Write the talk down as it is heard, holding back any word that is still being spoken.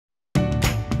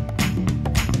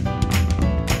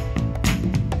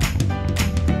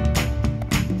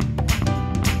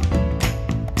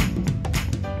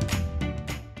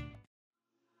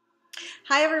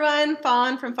Hi everyone,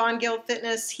 Fawn from Fawn Gill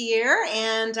Fitness here,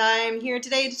 and I'm here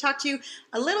today to talk to you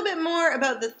a little bit more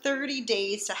about the 30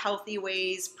 Days to Healthy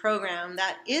Ways program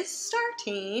that is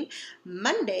starting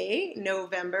Monday,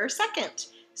 November 2nd.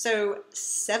 So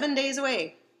 7 days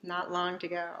away, not long to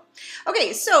go.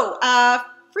 Okay, so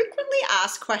frequently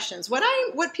asked questions.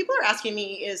 What people are asking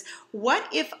me is, what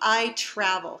if I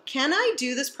travel? Can I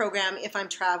do this program if I'm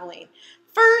traveling?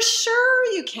 For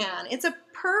sure you can. It's a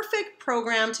perfect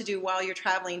program to do while you're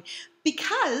traveling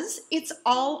because it's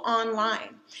all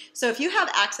online. So if you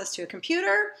have access to a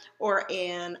computer or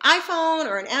an iPhone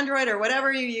or an Android or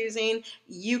whatever you're using,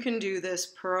 you can do this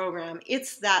program.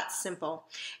 It's that simple.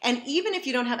 And even if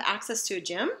you don't have access to a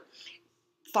gym,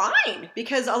 fine,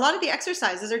 because a lot of the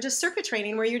exercises are just circuit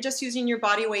training where you're just using your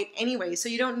body weight anyway, so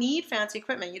you don't need fancy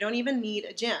equipment. You don't even need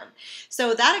a gym.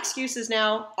 So that excuse is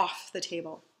now off the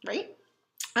table, right?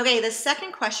 Okay, the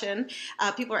second question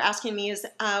people are asking me is,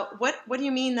 what do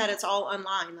you mean that it's all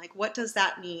online? Like, what does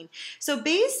that mean? So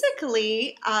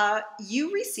basically,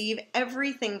 you receive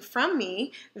everything from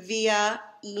me via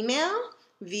email,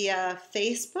 via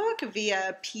Facebook,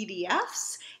 via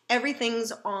PDFs.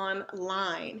 Everything's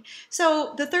online.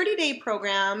 So the 30-day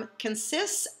program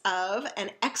consists of an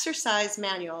exercise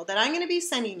manual that I'm going to be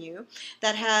sending you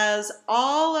that has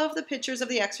all of the pictures of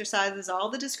the exercises, all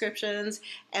the descriptions,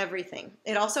 everything.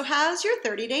 It also has your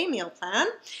 30-day meal plan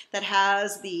that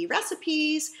has the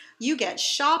recipes. You get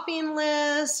shopping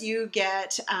lists, you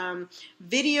get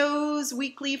videos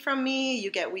weekly from me,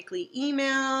 you get weekly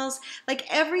emails, like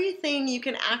everything you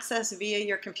can access via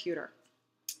your computer.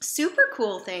 Super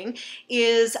cool thing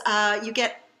is you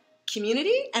get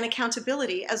community and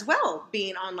accountability as well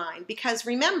being online, because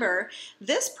remember,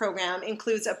 this program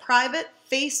includes a private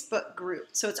Facebook group.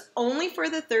 So it's only for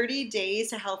the 30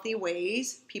 Days to Healthy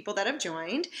Ways people that have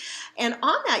joined. And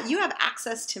on that, you have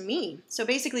access to me. So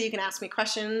basically, you can ask me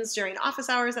questions during office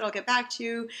hours that I'll get back to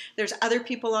you. There's other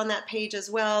people on that page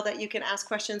as well that you can ask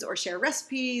questions or share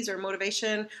recipes or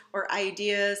motivation or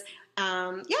ideas.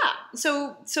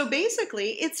 So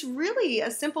basically, it's really a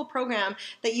simple program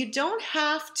that you don't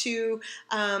have to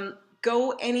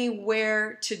go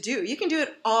anywhere to do. You can do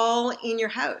it all in your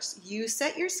house. You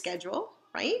set your schedule,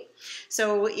 right?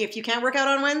 So if you can't work out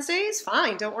on Wednesdays,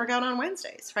 fine, don't work out on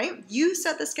Wednesdays, right? You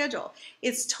set the schedule.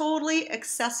 It's totally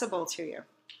accessible to you.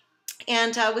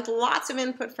 And with lots of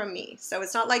input from me. So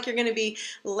it's not like you're going to be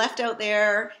left out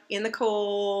there in the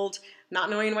cold, not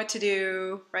knowing what to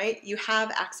do, right? You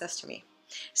have access to me.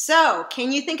 So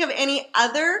can you think of any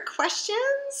other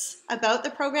questions about the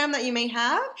program that you may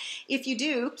have? If you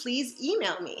do, please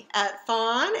email me at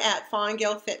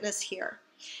fawn@fawngillfitness here.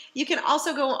 You can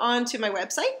also go on to my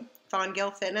website,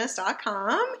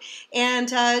 fawngillfitness.com, and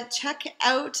check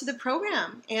out the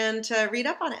program and read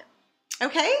up on it.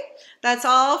 Okay, that's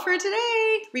all for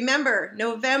today. Remember,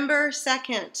 November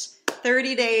 2nd,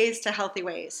 30 Days to Healthy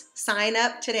Ways. Sign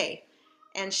up today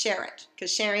and share it,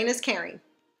 because sharing is caring.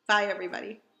 Bye,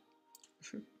 everybody.